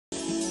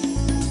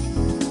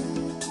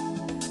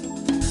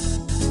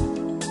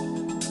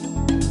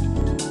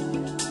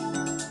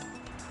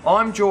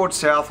I'm George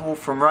Southwell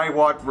from Ray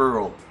White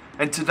Rural,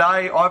 and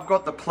today I've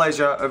got the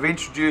pleasure of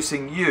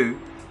introducing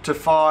you to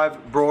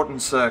 5 Broughton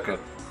Circuit.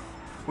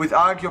 With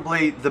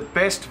arguably the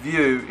best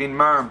view in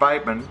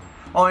Murrumbateman,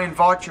 I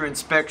invite your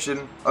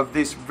inspection of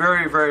this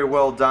very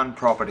well done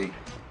property.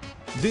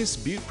 This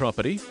beaut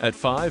property at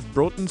 5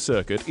 Broughton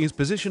Circuit is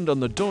positioned on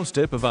the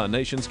doorstep of our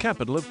nation's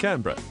capital of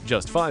Canberra,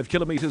 just 5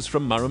 kilometres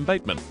from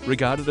Murrumbateman,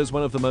 regarded as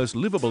one of the most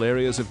livable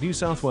areas of New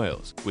South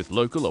Wales, with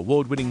local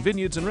award-winning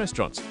vineyards and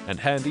restaurants, and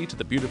handy to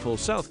the beautiful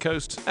south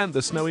coast and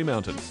the snowy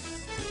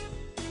mountains.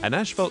 An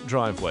asphalt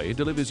driveway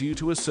delivers you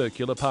to a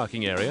circular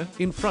parking area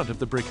in front of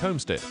the brick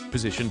homestead,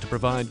 positioned to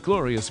provide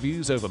glorious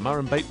views over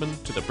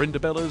Murrumbateman to the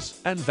Brindabellas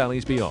and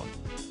valleys beyond.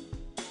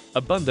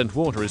 Abundant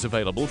water is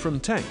available from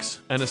tanks,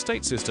 an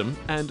estate system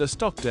and a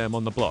stock dam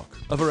on the block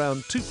of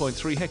around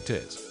 2.3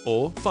 hectares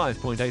or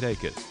 5.8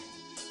 acres.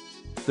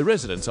 The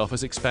residence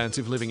offers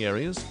expansive living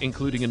areas,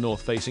 including a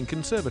north-facing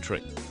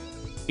conservatory.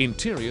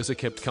 Interiors are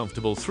kept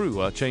comfortable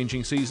through our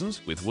changing seasons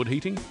with wood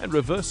heating and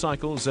reverse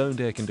cycle zoned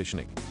air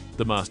conditioning.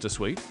 The master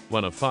suite,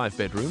 one of 5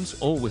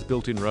 bedrooms, all with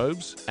built-in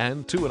robes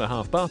and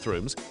 2.5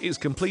 bathrooms, is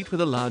complete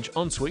with a large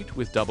ensuite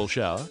with double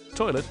shower,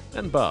 toilet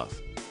and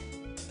bath.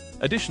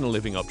 Additional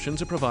living options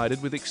are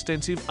provided with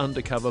extensive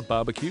undercover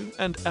barbecue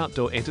and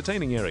outdoor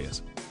entertaining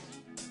areas.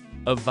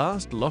 A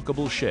vast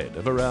lockable shed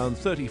of around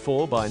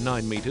 34 by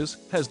 9 metres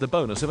has the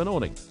bonus of an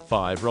awning,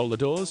 5 roller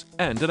doors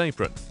and an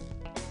apron.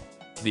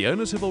 The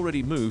owners have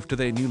already moved to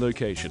their new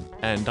location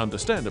and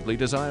understandably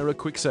desire a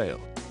quick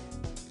sale.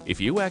 If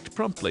you act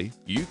promptly,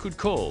 you could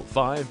call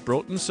 5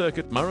 Broughton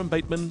Circuit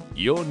Murrumbateman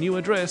your new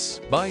address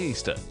by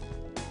Easter.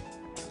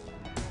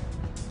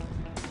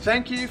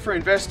 Thank you for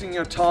investing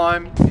your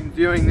time in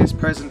viewing this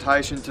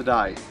presentation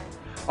today.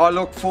 I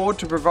look forward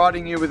to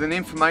providing you with an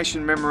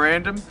information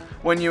memorandum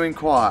when you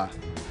inquire.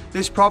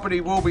 This property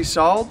will be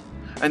sold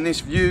and this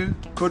view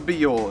could be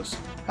yours.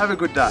 Have a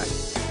good day.